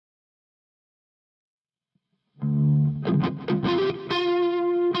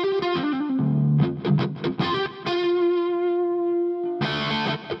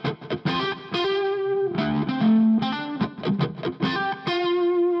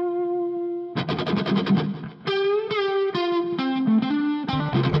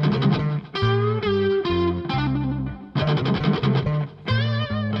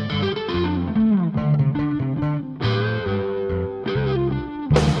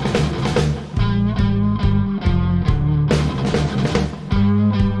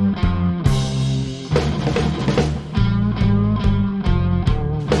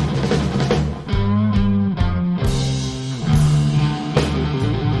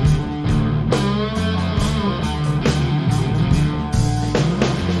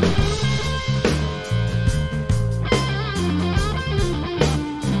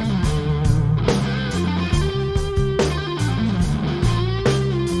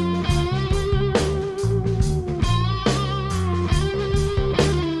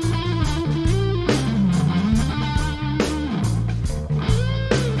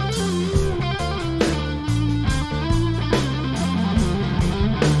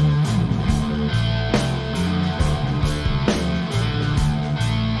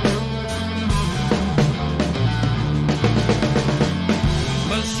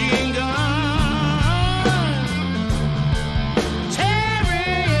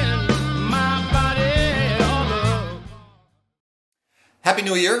Happy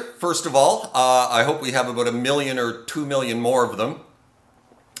New Year, first of all. I hope we have about 1 million or 2 million more of them,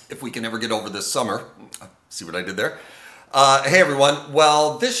 if we can ever get over this summer. See what I did there? Hey everyone,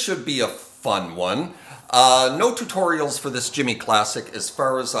 well, this should be a fun one. No tutorials for this Jimi classic as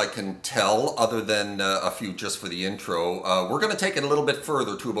far as I can tell, other than a few just for the intro. We're going to take it a little bit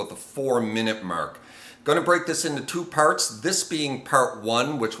further to about the 4-minute mark. Going to break this into 2 parts, this being part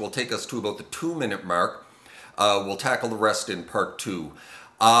 1, which will take us to about the 2-minute mark. We'll tackle the rest in part 2.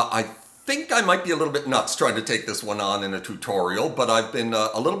 I think I might be a little bit nuts trying to take this one on in a tutorial, but I've been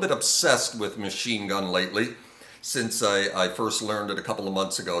a little bit obsessed with machine gun lately since I first learned it a couple of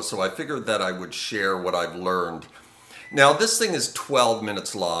months ago, so I figured that I would share what I've learned. Now, this thing is 12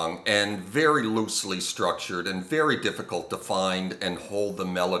 minutes long and very loosely structured and very difficult to find and hold the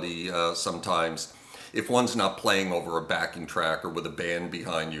melody sometimes if one's not playing over a backing track or with a band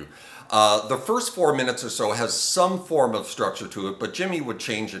behind you. The first 4 minutes or so has some form of structure to it, but Jimi would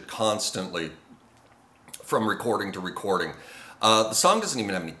change it constantly from recording to recording. The song doesn't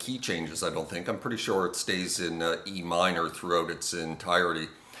even have any key changes, I don't think. I'm pretty sure it stays in E minor throughout its entirety.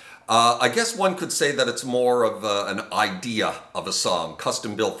 I guess one could say that it's more of an idea of a song,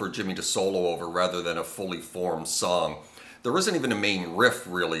 custom built for Jimi to solo over rather than a fully formed song. There isn't even a main riff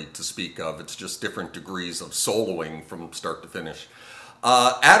really to speak of. It's just different degrees of soloing from start to finish.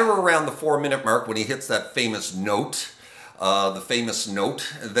 At or around the 4-minute mark, when he hits that famous note,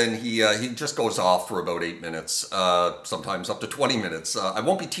 then he just goes off for about 8 minutes, sometimes up to 20 minutes. I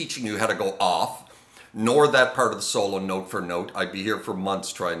won't be teaching you how to go off, nor that part of the solo note for note. I'd be here for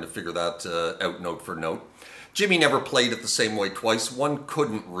months trying to figure that out note for note. Jimi never played it the same way twice. One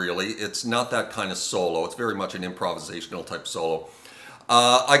couldn't really. It's not that kind of solo. It's very much an improvisational type solo.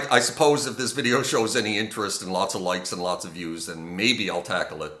 I suppose if this video shows any interest and lots of likes and lots of views, then maybe I'll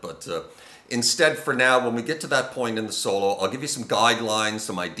tackle it. But instead, for now, when we get to that point in the solo, I'll give you some guidelines,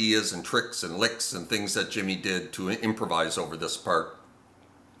 some ideas and tricks and licks and things that Jimi did to improvise over this part.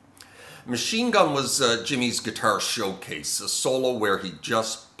 Machine Gun was Jimi's guitar showcase, a solo where he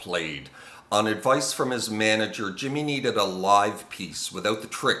just played. On advice from his manager, Jimi needed a live piece without the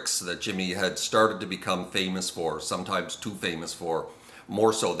tricks that Jimi had started to become famous for, sometimes too famous for,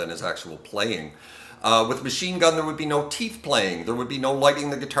 more so than his actual playing. With Machine Gun, there would be no teeth playing. There would be no lighting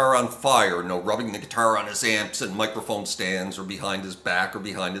the guitar on fire, no rubbing the guitar on his amps and microphone stands or behind his back or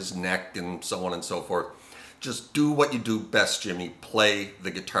behind his neck and so on and so forth. Just do what you do best, Jimi. Play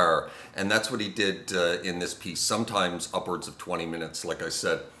the guitar. And that's what he did in this piece, sometimes upwards of 20 minutes, like I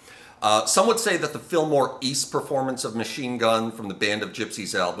said. Some would say that the Fillmore East performance of Machine Gun from the Band of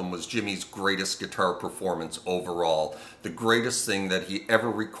Gypsys album was Jimi's greatest guitar performance overall. The greatest thing that he ever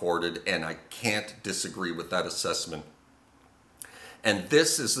recorded, and I can't disagree with that assessment. And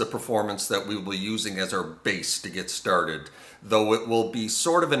this is the performance that we will be using as our base to get started, though it will be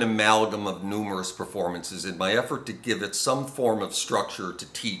sort of an amalgam of numerous performances in my effort to give it some form of structure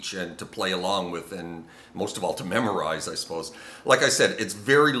to teach and to play along with, and most of all to memorize, I suppose. Like I said, it's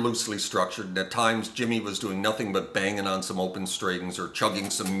very loosely structured, and at times Jimi was doing nothing but banging on some open strings or chugging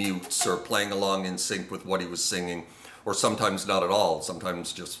some mutes or playing along in sync with what he was singing, or sometimes not at all,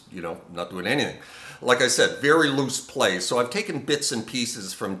 sometimes just, you know, not doing anything. Like I said, very loose play, so I've taken bits and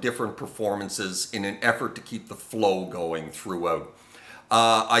pieces from different performances in an effort to keep the flow going throughout.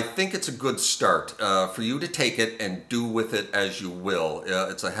 I think it's a good start for you to take it and do with it as you will.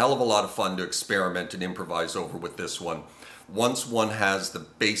 It's a hell of a lot of fun to experiment and improvise over with this one. once one has the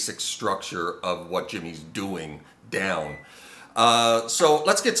basic structure of what Jimmy's doing down. So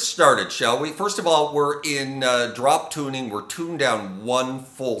let's get started, shall we? First of all, we're in drop tuning. We're tuned down one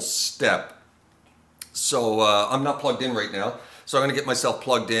full step. So I'm not plugged in right now. So I'm going to get myself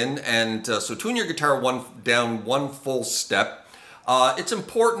plugged in. And so tune your guitar down one full step. It's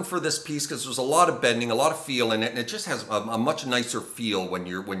important for this piece because there's a lot of bending, a lot of feel in it, and it just has a much nicer feel when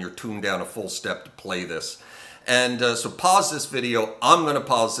you're tuned down a full step to play this. And so pause this video. I'm going to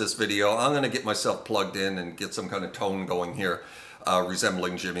pause this video. I'm going to get myself plugged in and get some kind of tone going here,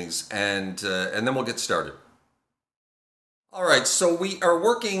 resembling Jimmy's, and then we'll get started. All right, so we are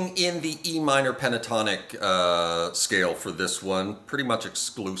working in the E minor pentatonic scale for this one, pretty much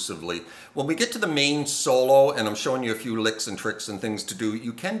exclusively. When we get to the main solo, and I'm showing you a few licks and tricks and things to do,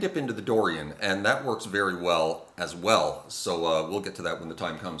 you can dip into the Dorian, and that works very well as well. So we'll get to that when the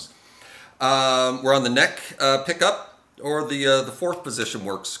time comes. We're on the neck pickup, or the fourth position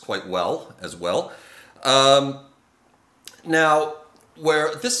works quite well as well. Now,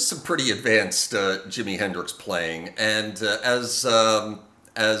 where this is some pretty advanced Jimi Hendrix playing, and as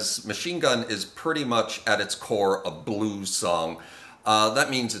Machine Gun is pretty much at its core a blues song, that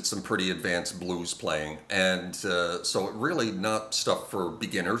means it's some pretty advanced blues playing, and so really not stuff for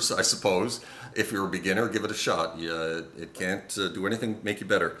beginners, I suppose. If you're a beginner, give it a shot. It can't do anything make you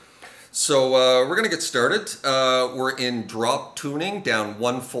better. So we're going to get started. We're in drop tuning, down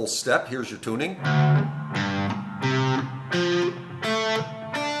one full step. Here's your tuning.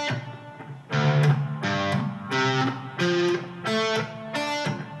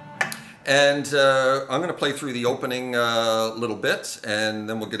 And I'm going to play through the opening little bit, and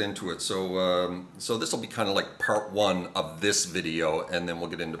then we'll get into it. So, so this will be kind of like part one of this video, and then we'll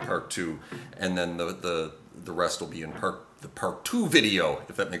get into part two, and then the rest will be in the part two video,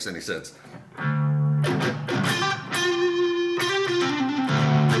 if that makes any sense.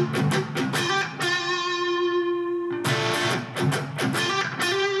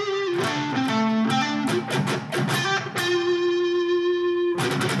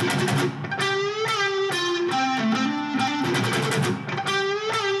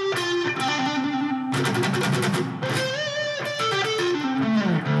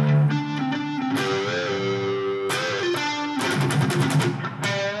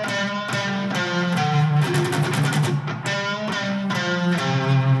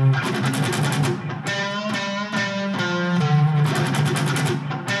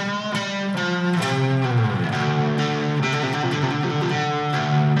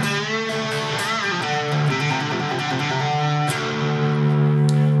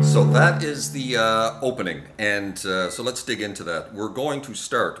 So that is the opening, and so let's dig into that. We're going to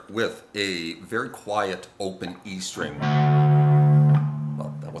start with a very quiet open E string.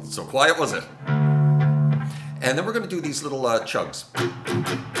 Well, that wasn't so quiet, was it? And then we're going to do these little chugs.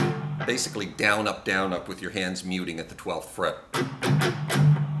 Basically down, up with your hands muting at the 12th fret. And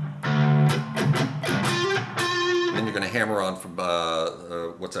then you're going to hammer on from,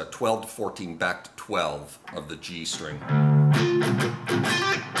 what's that, 12 to 14 back to 12 of the G string.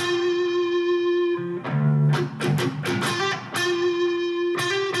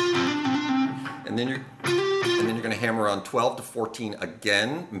 And then you're going to hammer on 12 to 14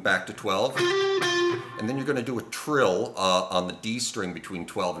 again, and back to 12. And then you're going to do a trill on the D string between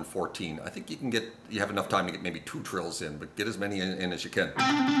 12 and 14. I think you have enough time to get maybe 2 trills in, but get as many in as you can.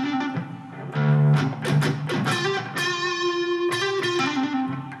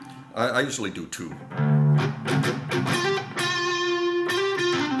 I usually do 2.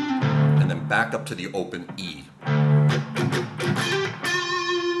 And then back up to the open E.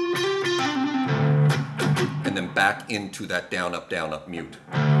 And then back into that down, up mute.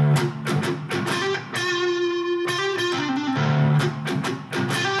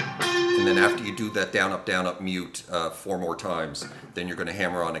 And then after you do that down, up mute 4 more times, then you're going to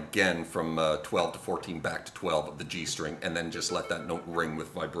hammer on again from 12 to 14 back to 12 of the G string, and then just let that note ring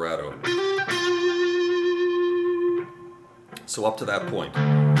with vibrato. So up to that point.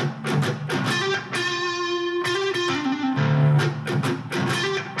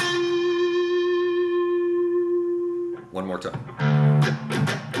 One more time.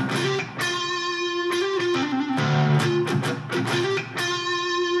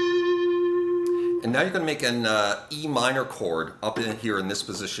 And now you're going to make an E minor chord up in here in this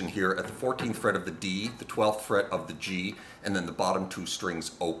position here at the 14th fret of the D, the 12th fret of the G, and then the bottom 2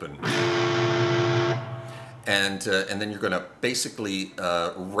 strings open. And then you're going to basically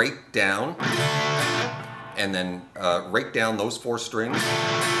rake down, and then rake down those 4 strings,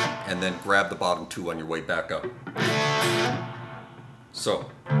 and then grab the bottom 2 on your way back up. So.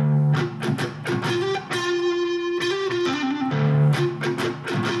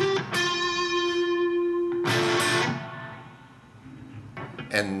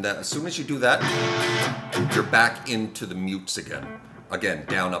 And as soon as you do that, you're back into the mutes again. Again,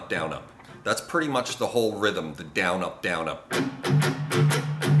 down, up, down, up. That's pretty much the whole rhythm, the down, up, down, up.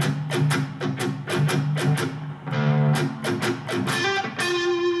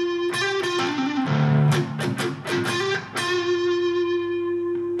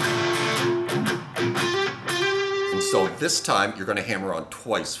 And so this time, you're going to hammer on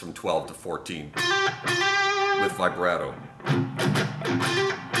twice from 12 to 14 with vibrato.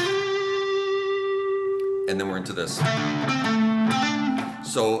 And then we're into this.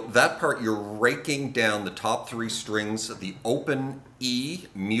 So that part, you're raking down the top 3 strings, the open E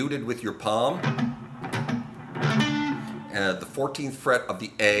muted with your palm, the 14th fret of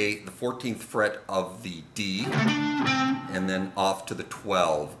the A, the 14th fret of the D, and then off to the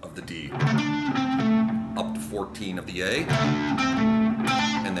 12 of the D, up to 14 of the A,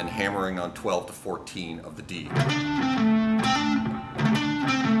 and then hammering on 12 to 14 of the D.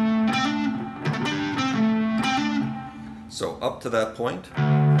 So up to that point.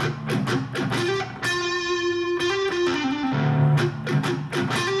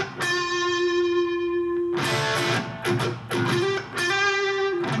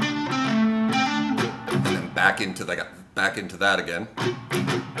 And then back into that again.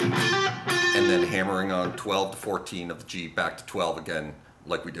 And then hammering on 12 to 14 of the G, back to 12 again,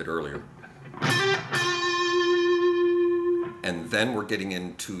 like we did earlier. And then we're getting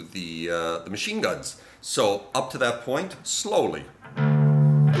into the machine guns. So up to that point, slowly.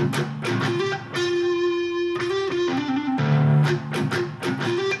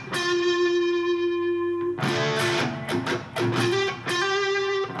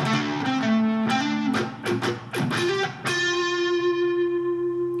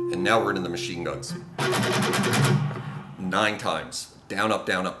 And now we're into the machine guns. 9 times. Down, up,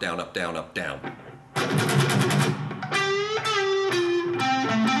 down, up, down, up, down, up, down.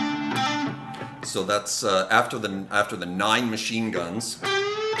 So that's after the 9 machine guns,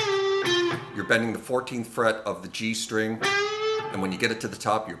 you're bending the 14th fret of the G string, and when you get it to the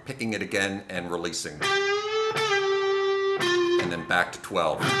top, you're picking it again and releasing. And then back to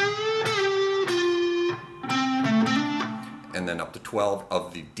 12. And then up to 12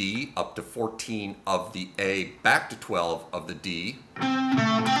 of the D, up to 14 of the A, back to 12 of the D,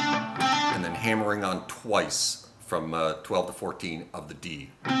 and then hammering on twice from 12 to 14 of the D.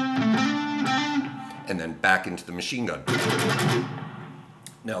 And then back into the machine gun.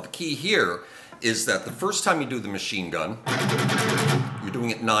 Now the key here is that the first time you do the machine gun, you're doing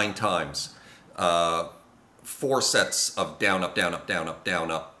it 9 times. 4 sets of down, up, down, up, down, up, down,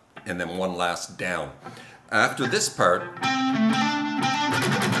 up, and then 1 last down. After this part,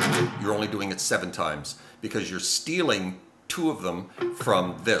 you're only doing it 7 times because you're stealing 2 of them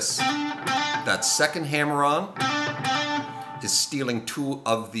from this. That second hammer-on is stealing 2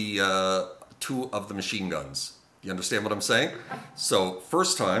 of the machine guns. You understand what I'm saying? So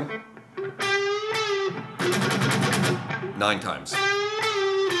first time, 9 times.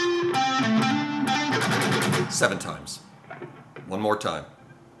 7 times. 1 more time.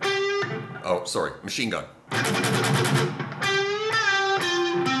 Oh, sorry, machine gun.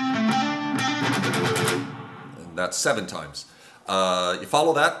 And that's 7 times. You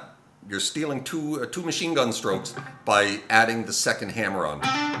follow that? You're stealing two machine gun strokes by adding the second hammer on.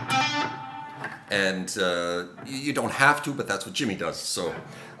 And you don't have to, but that's what Jimmy does. So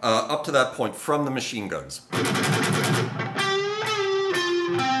up to that point from the machine guns.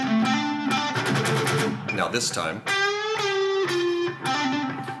 Now this time,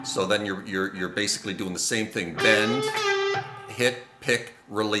 so then you're basically doing the same thing. Bend, hit, pick,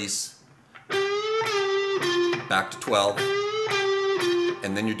 release, back to 12.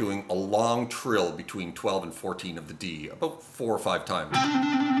 And then you're doing a long trill between 12 and 14 of the D, about 4 or 5 times.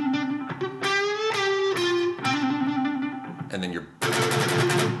 And then you're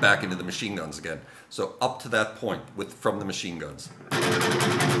back into the machine guns again. So up to that point from the machine guns.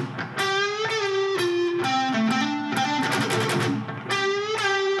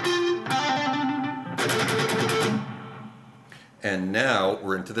 And now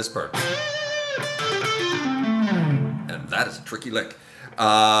we're into this part. And that is a tricky lick.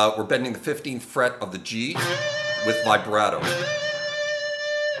 We're bending the 15th fret of the G with vibrato.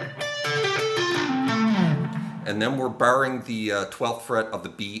 And then we're barring the 12th fret of the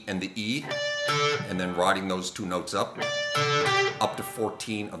B and the E, and then riding those 2 notes up to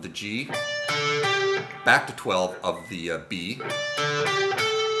 14 of the G, back to 12 of the B,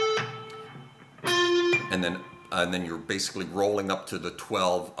 and then you're basically rolling up to the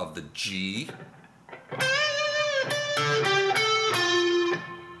 12 of the G,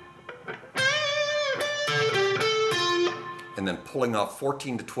 and then pulling off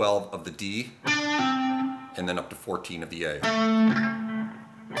 14 to 12 of the D, and then up to 14 of the A.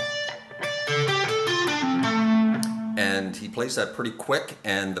 And he plays that pretty quick,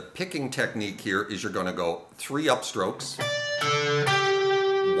 and the picking technique here is you're going to go 3 upstrokes,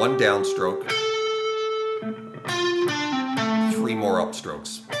 1 downstroke, 3 more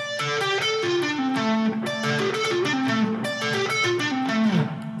upstrokes.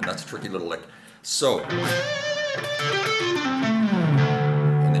 And that's a tricky little lick. So, and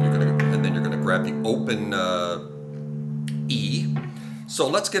then you're going to grab the open E. So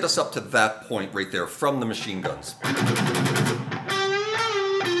let's get us up to that point right there from the machine guns.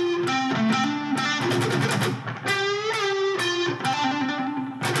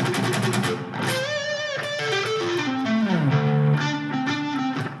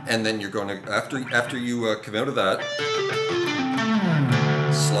 And then you're going to, after you come out of that,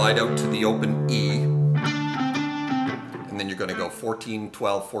 slide out to the open E, and then you're going to go 14,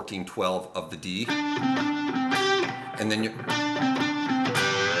 12, 14, 12 of the D, and then you're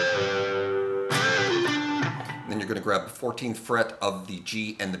going to grab the 14th fret of the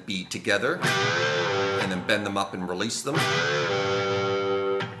G and the B together, and then bend them up and release them,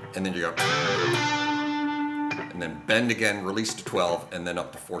 and then you go, and then bend again, release to 12, and then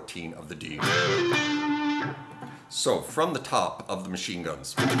up to 14 of the D. So, from the top of the machine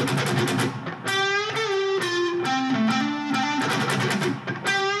guns.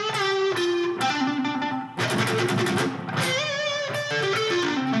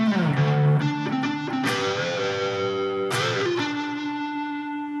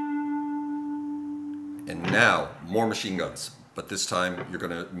 And now, more machine guns, but this time you're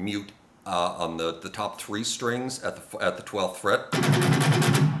going to mute on the top 3 strings at the 12th fret.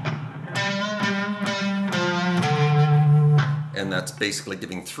 And that's basically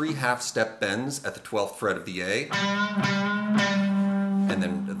giving 3 half-step bends at the 12th fret of the A. And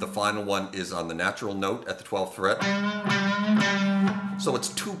then the final one is on the natural note at the 12th fret. So it's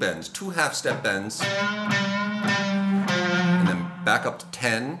 2 bends, 2 half-step bends. And then back up to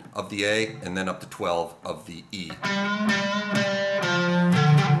 10 of the A, and then up to 12 of the E.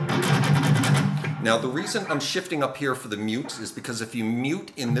 Now the reason I'm shifting up here for the mutes is because if you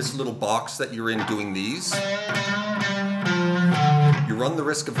mute in this little box that you're in doing these, you run the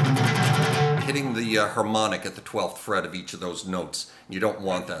risk of hitting the harmonic at the 12th fret of each of those notes. You don't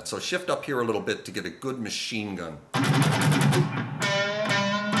want that. So shift up here a little bit to get a good machine gun.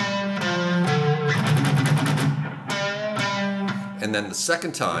 And then the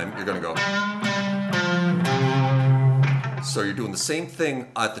second time, you're going to go. So you're doing the same thing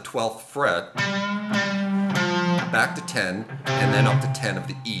at the 12th fret, back to 10, and then up to 10 of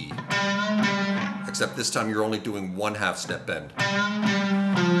the E. Except this time you're only doing 1 half-step bend.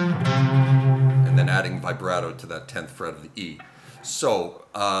 And then adding vibrato to that 10th fret of the E. So,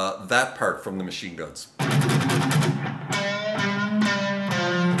 that part from the machine guns.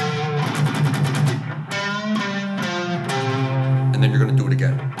 And then you're going to do it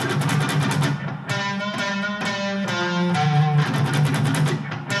again.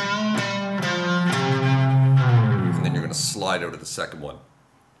 And then you're going to slide out of the second one.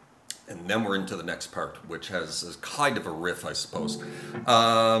 And then we're into the next part, which has kind of a riff, I suppose.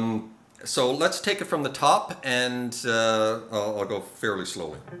 So let's take it from the top, and I'll go fairly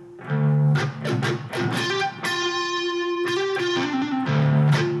slowly.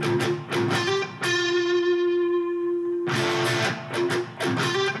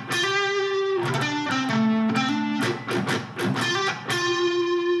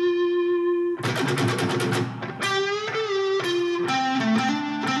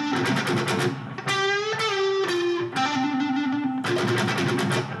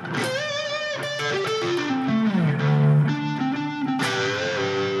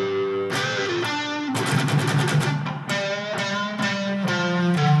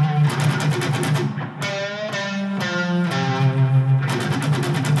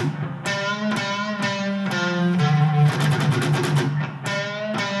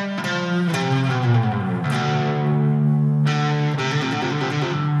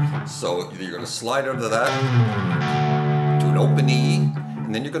 So you're going to slide under that, to an open E,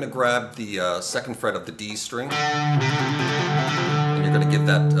 and then you're going to grab the second fret of the D string, and you're going to give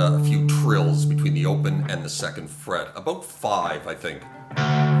that a few trills between the open and the second fret, about 5, I think.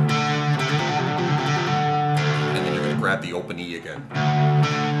 And then you're going to grab the open E again.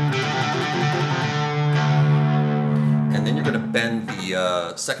 And then you're going to bend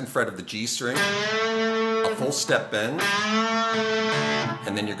the second fret of the G string, a full step bend,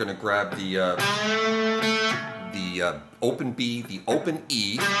 and then you're going to grab the open B, the open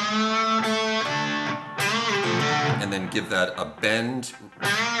E, and then give that a bend,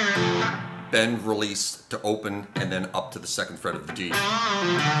 release to open, and then up to the 2nd fret of the D.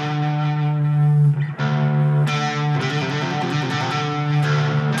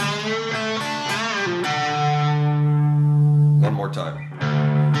 One more time.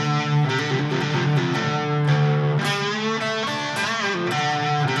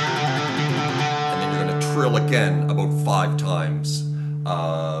 And then you're going to trill again about 5 times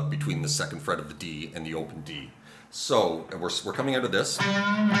between the 2nd fret of the D and the open D. So we're coming out of this. And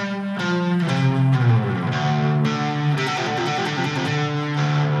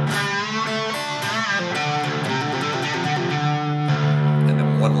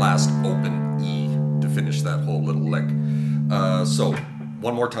then one last open E to finish that whole little lick. So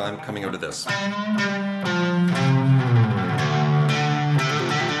one more time coming out of this.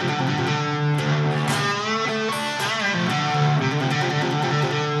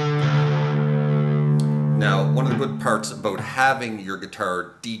 Now, one of the good parts about having your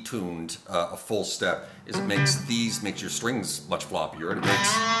guitar detuned a full step is it makes your strings much floppier, and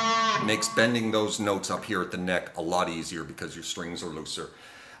it makes bending those notes up here at the neck a lot easier because your strings are looser.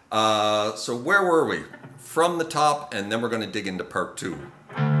 So where were we? From the top, and then we're going to dig into part 2.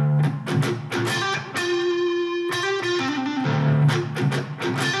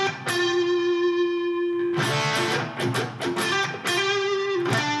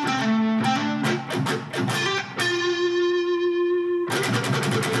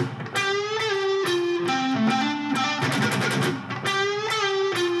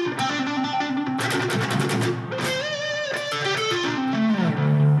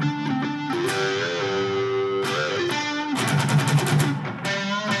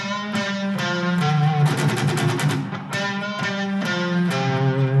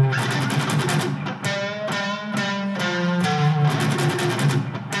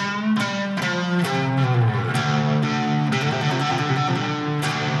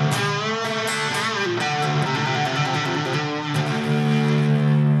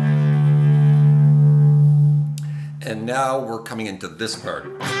 And now we're coming into this part.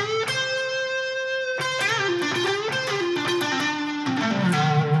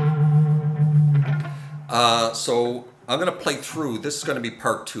 So I'm going to play through, this is going to be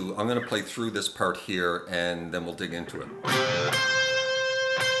part 2. I'm going to play through this part here and then we'll dig into it.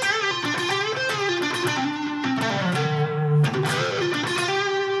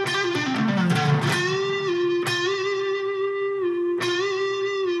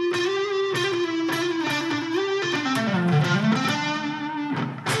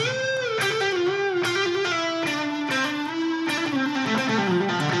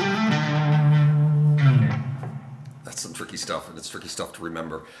 Stuff, and it's tricky stuff to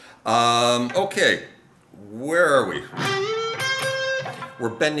remember. Okay, where are we? We're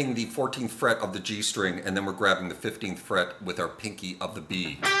bending the 14th fret of the G string, and then we're grabbing the 15th fret with our pinky of the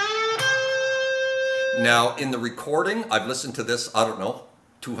B. Now, in the recording, I've listened to this, I don't know,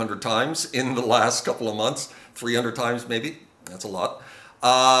 200 times in the last couple of months, 300 times maybe, that's a lot.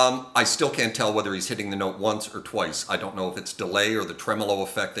 I still can't tell whether he's hitting the note once or twice. I don't know if it's delay or the tremolo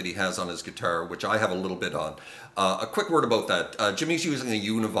effect that he has on his guitar, which I have a little bit on. A quick word about that. Jimmy's using a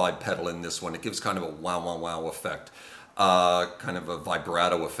univibe pedal in this one. It gives kind of a wow, wow, wow effect. Kind of a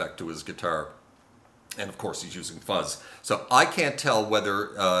vibrato effect to his guitar. And of course he's using fuzz. So I can't tell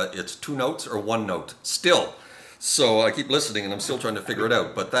whether it's 2 notes or 1 note still. So I keep listening and I'm still trying to figure it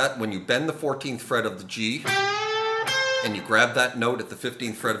out. But that, when you bend the 14th fret of the G, and you grab that note at the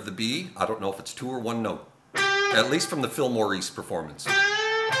 15th fret of the B, I don't know if it's 2 or 1 note. At least from the Phil Maurice performance.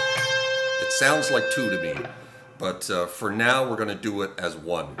 It sounds like 2 to me. But for now, we're going to do it as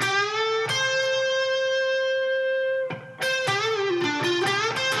 1.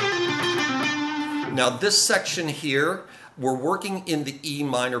 Now this section here, we're working in the E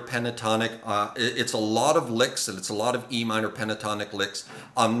minor pentatonic. It's a lot of licks and it's a lot of E minor pentatonic licks.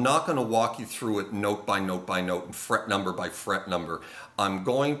 I'm not going to walk you through it note by note by note and fret number by fret number. I'm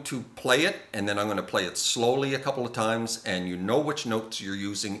going to play it and then I'm going to play it slowly a couple of times, and you know which notes you're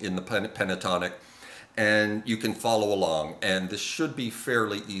using in the pentatonic and you can follow along, and this should be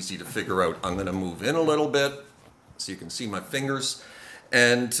fairly easy to figure out. I'm going to move in a little bit so you can see my fingers,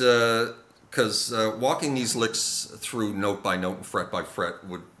 and because walking these licks through note by note and fret by fret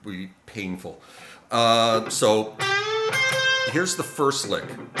would be painful. So here's the first lick.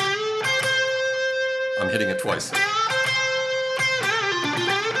 I'm hitting it twice.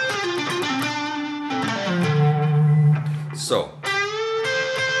 So.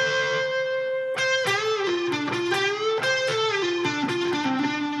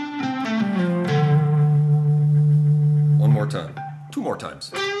 One more time. 2 more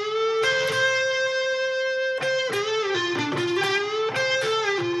times.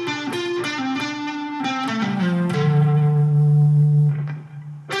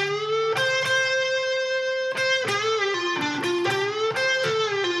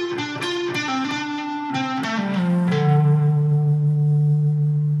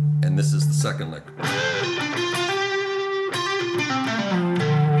 second lick.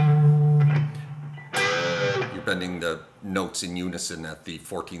 You're bending the notes in unison at the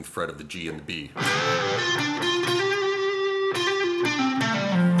 14th fret of the G and the B.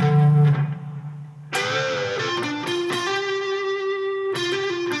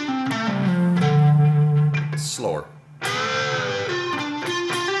 Slower.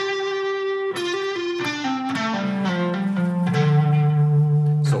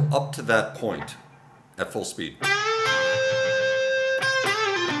 So up to that point at full speed.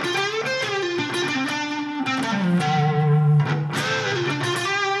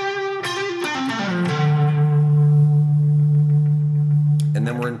 And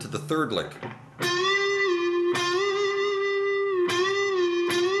then we're into the third lick.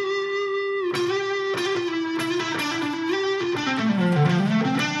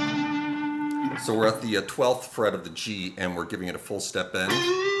 So we're at the 12th fret of the G and we're giving it a full step bend.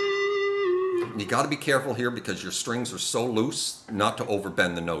 And you got to be careful here because your strings are so loose not to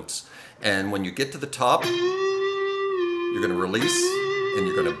overbend the notes. And when you get to the top, you're going to release and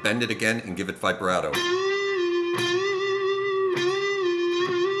you're going to bend it again and give it vibrato. And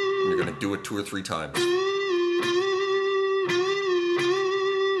you're going to do it 2 or 3 times.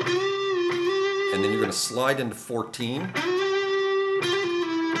 And then you're going to slide into 14.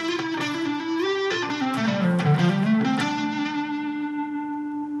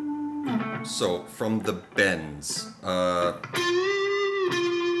 So from the bends,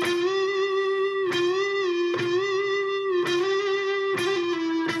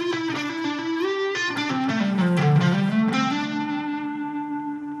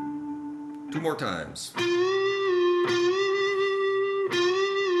 2 more times.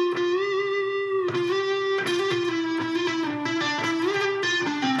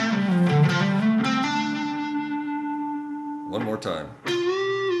 One more time.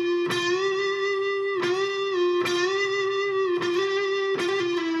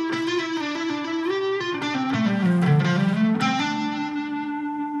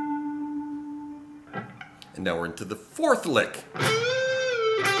 And now we're into the 4th lick.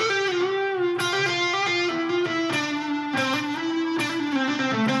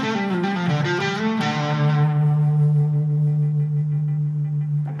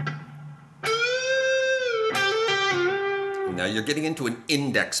 Now you're getting into an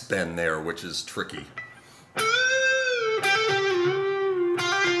index bend there, which is tricky.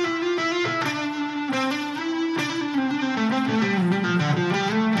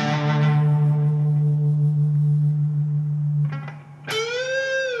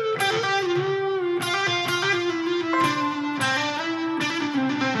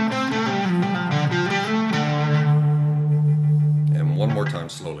 And one more time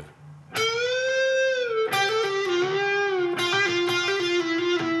slowly.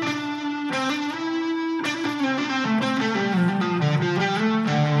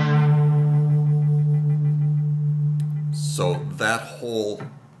 So that whole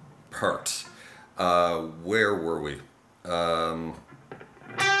part, where were we?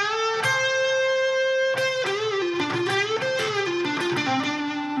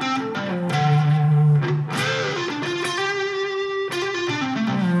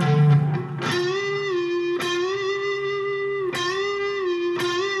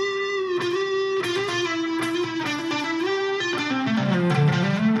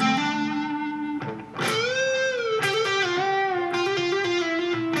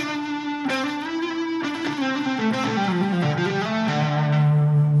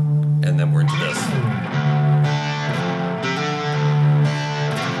 And then we're into this.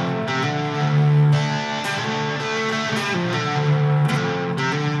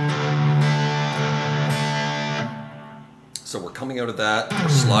 So we're coming out of that, we're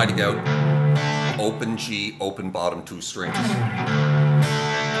sliding out, open G, open bottom 2 strings. And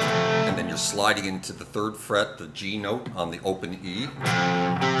then you're sliding into the 3rd fret, the G note on the open E.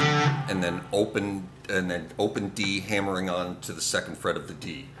 And then open D, hammering on to the 2nd fret of the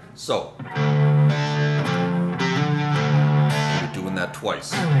D. So, you're doing that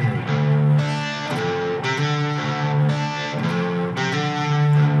twice.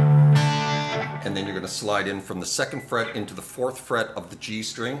 And then you're going to slide in from the 2nd fret into the 4th fret of the G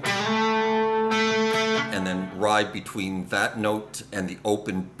string. And then ride between that note and the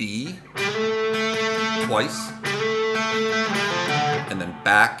open B twice. And then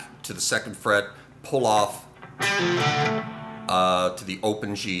back to the 2nd fret, pull off to the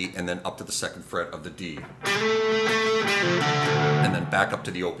open G, and then up to the 2nd fret of the D. And then back up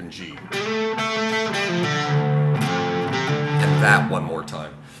to the open G. And that one more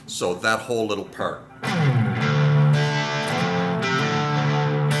time. So that whole little part.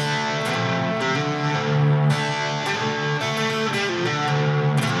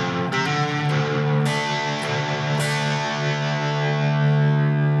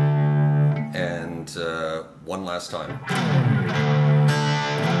 it one last time.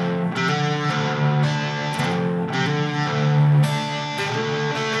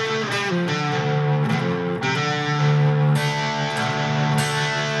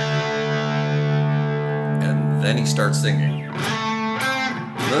 And then he starts singing.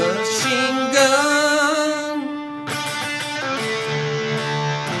 Machine gun.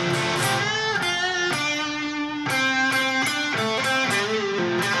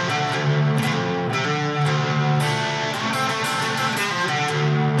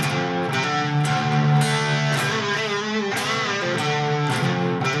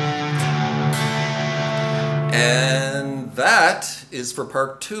 And that is for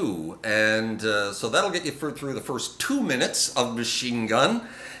part 2, and so that'll get you through the first 2 minutes of Machine Gun,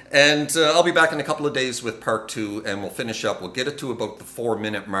 and I'll be back in a couple of days with part 2, and we'll finish up. We'll get it to about the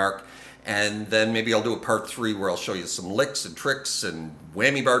 4-minute mark, and then maybe I'll do a part 3 where I'll show you some licks and tricks and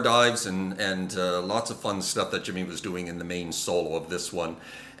whammy bar dives and lots of fun stuff that Jimmy was doing in the main solo of this one,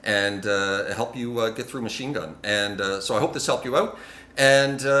 and help you get through Machine Gun. And so I hope this helped you out,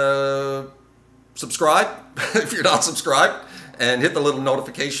 and subscribe if you're not subscribed, and hit the little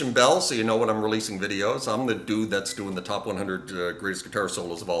notification bell so you know when I'm releasing videos. I'm the dude that's doing the top 100 greatest guitar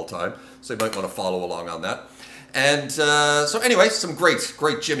solos of all time, so you might want to follow along on that. And so anyway, some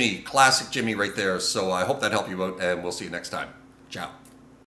great Jimmy, classic Jimmy right there. So I hope that helped you out, and we'll see you next time. Ciao.